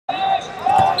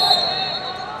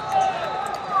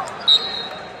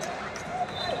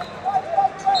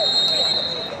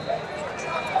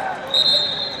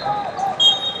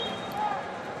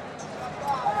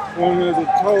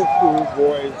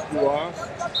boys lost.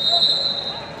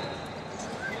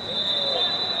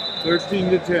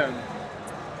 13-10.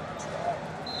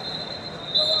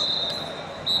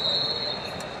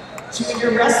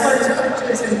 Junior wrestlers,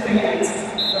 coaches, and fans,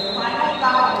 the final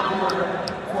bout number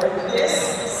for this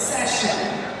session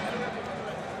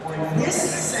is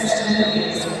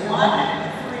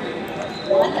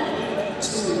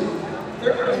 1-3-1-8-2.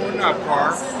 We're not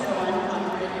far.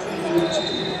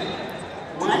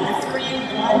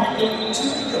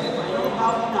 1-3-1-8-2, the final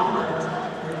bout number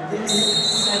for this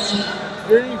session. Is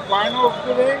there any finals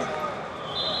today?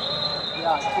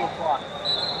 Yeah, 2 o'clock.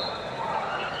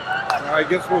 I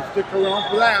guess we'll stick around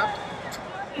for that.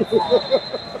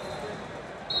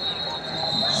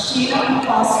 You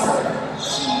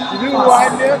know who I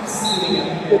miss?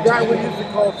 The guy we used to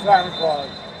call Santa Claus.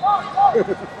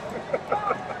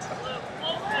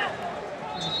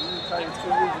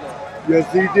 Yes,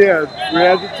 he did. We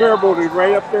had the ceremony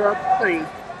right up there on the stage.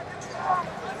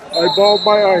 I bawled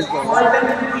my eyes out.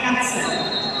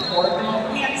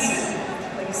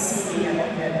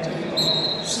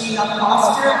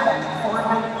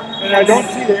 And I don't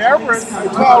see the Everett. I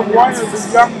saw one as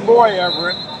a young boy,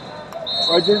 Everett.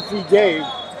 I didn't see Dave.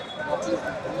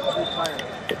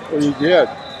 Well, he did.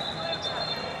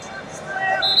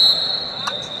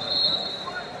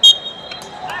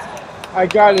 I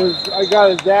got his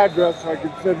address so I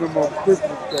could send him a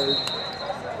Christmas card.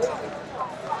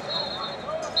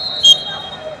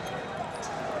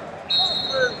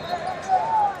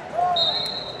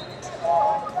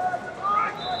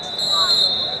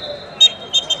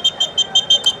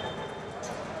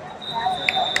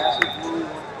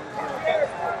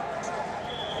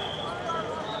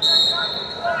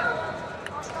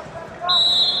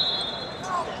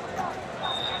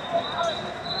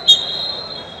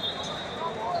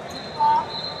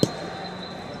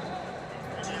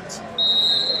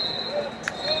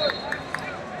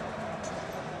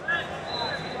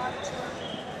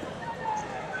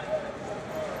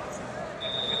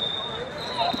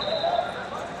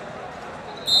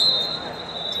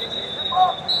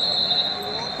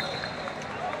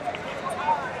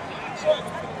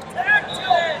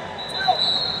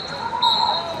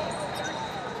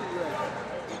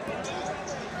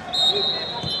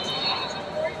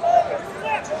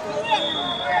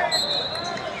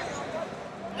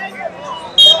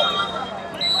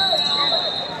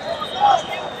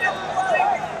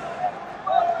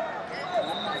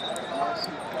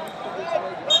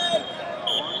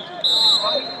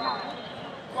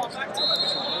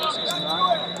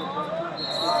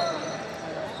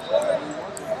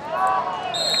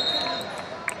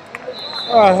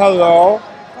 Hello.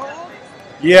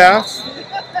 Yes.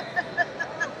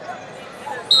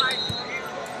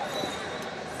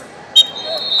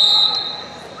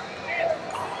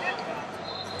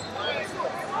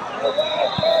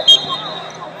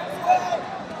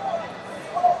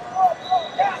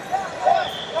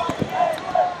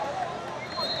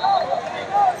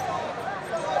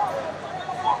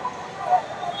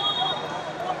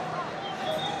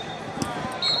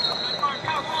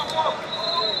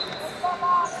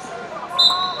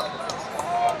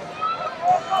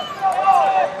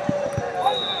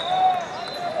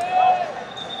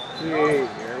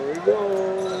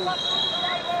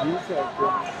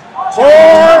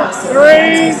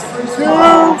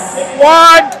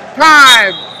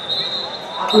 Time!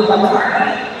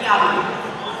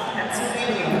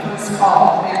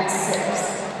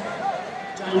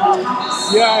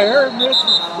 Yeah, I heard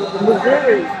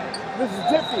Missouri,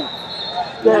 Mississippi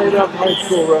started up high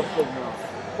school wrestling now.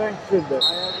 Sanctioned it.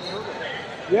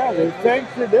 Yeah, they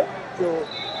sanctioned it. So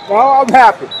now I'm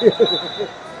happy.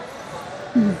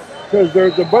 Because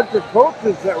there's a bunch of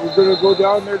coaches that were going to go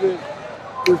down there this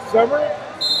summer.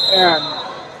 And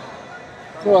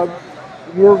so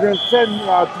we were going to send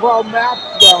 12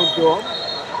 maps down to them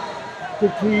to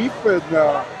keep, and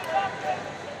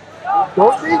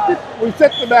don't need to. We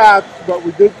set the maps, but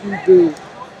we didn't need to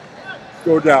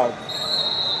go down.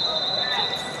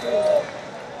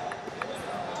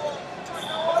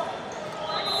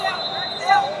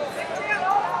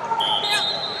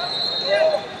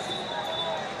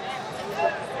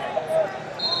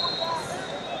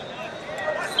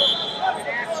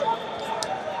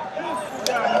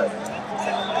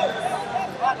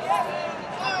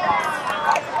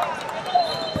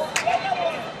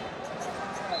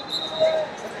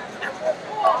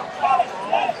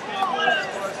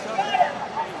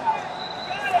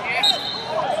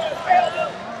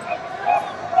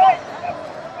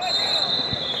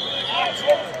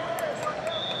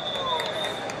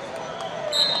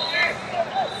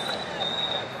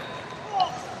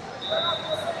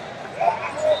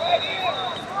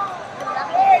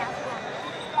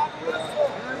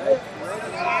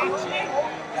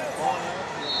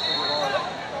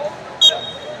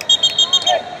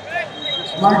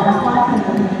 Martin Klein,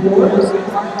 yours.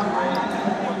 Martin Klein,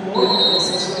 yours.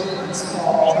 This is your first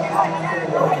call to line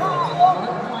 4.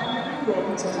 Martin Klein,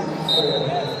 yours to line 4.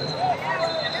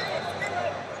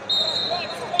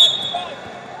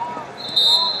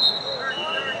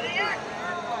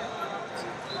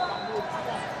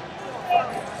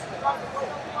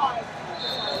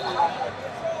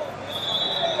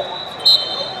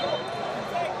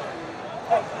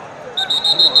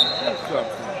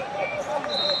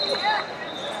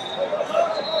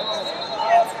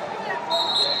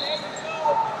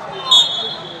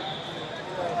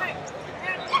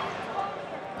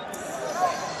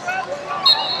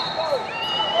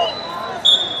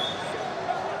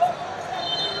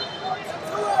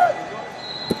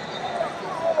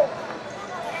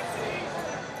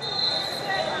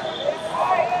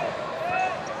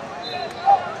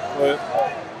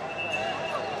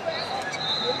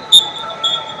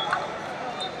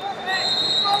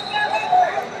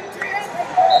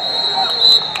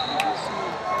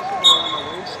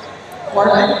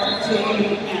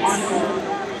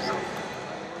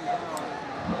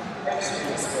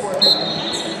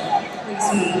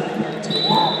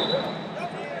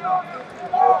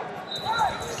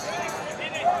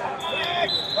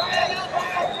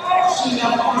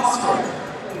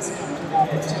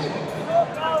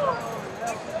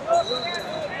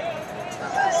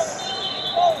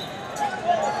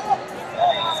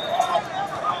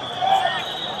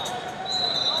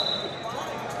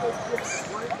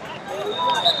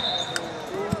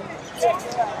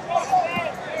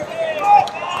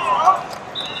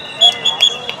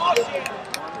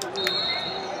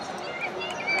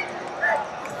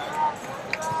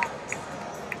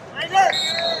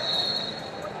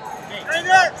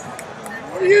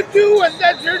 What are you doing?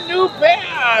 That's your new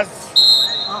pass.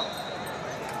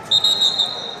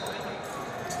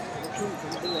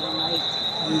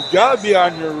 You gotta be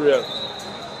on your wrist.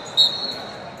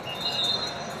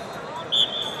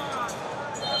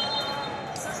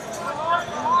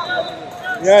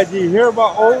 Yeah, did you hear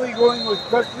about Ole going with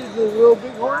Custer to the Little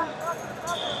Bighorn?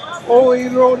 Ole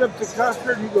rode up to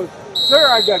Custer and he goes, "Sir,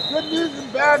 I got good news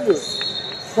and bad news."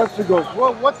 Custer goes,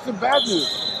 "Well, what's the bad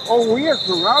news?" "Oh, we are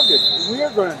surrounded. We are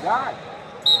going to die."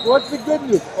 "What's the good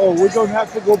news?" "Oh, we don't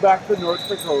have to go back to North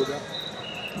Dakota."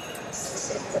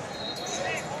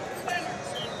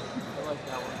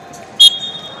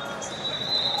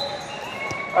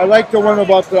 I like the one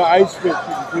about the ice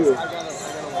fishing too.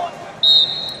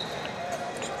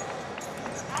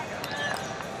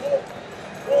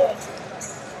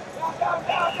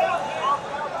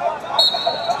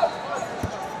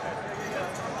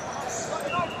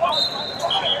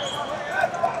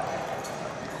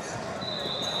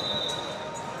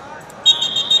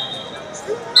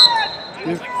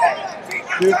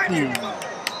 Here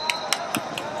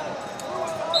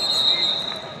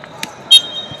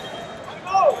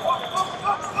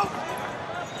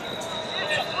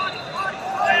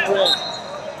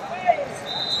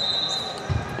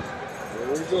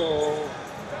we go.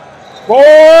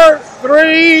 4,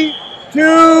 3,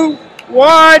 2,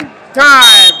 1,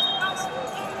 time.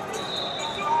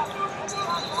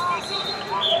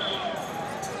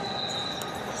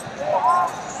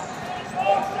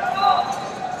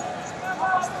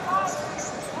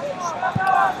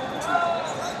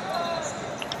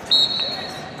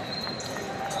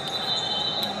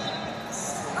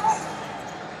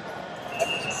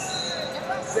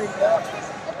 Big up.